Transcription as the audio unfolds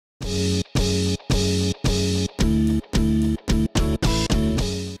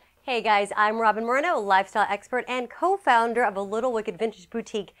Hey guys, I'm Robyn Moreno, lifestyle expert and co-founder of a Little Wicked Vintage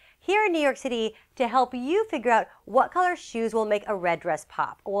Boutique here in New York City to help you figure out what color shoes will make a red dress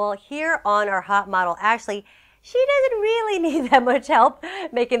pop. Well, here on our hot model, Ashley, she doesn't really need that much help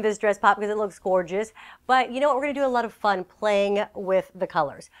making this dress pop because it looks gorgeous. But you know what? We're going to do a lot of fun playing with the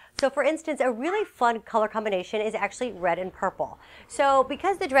colors. So for instance, a really fun color combination is actually red and purple. So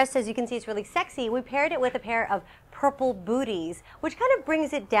because the dress, as you can see, is really sexy, we paired it with a pair of purple booties, which kind of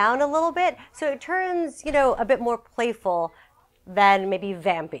brings it down a little bit. So it turns, you know, a bit more playful than maybe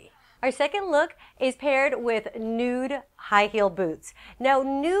vampy. Our second look is paired with nude high heel boots. Now,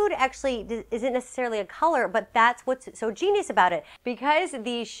 nude actually isn't necessarily a color, but that's what's so genius about it. Because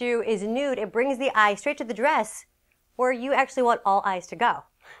the shoe is nude, it brings the eye straight to the dress where you actually want all eyes to go.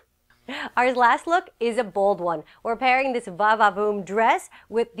 Our last look is a bold one. We're pairing this va-va-voom dress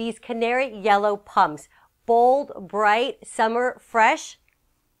with these canary yellow pumps. Bold, bright, summer, fresh.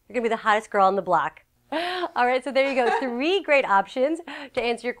 You're gonna be the hottest girl on the block. All right, so there you go. 3 great options to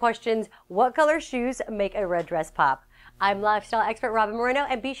answer your questions. What color shoes make a red dress pop? I'm lifestyle expert Robyn Moreno,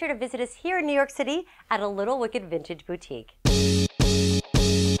 and be sure to visit us here in New York City at a Little Wicked Vintage Boutique.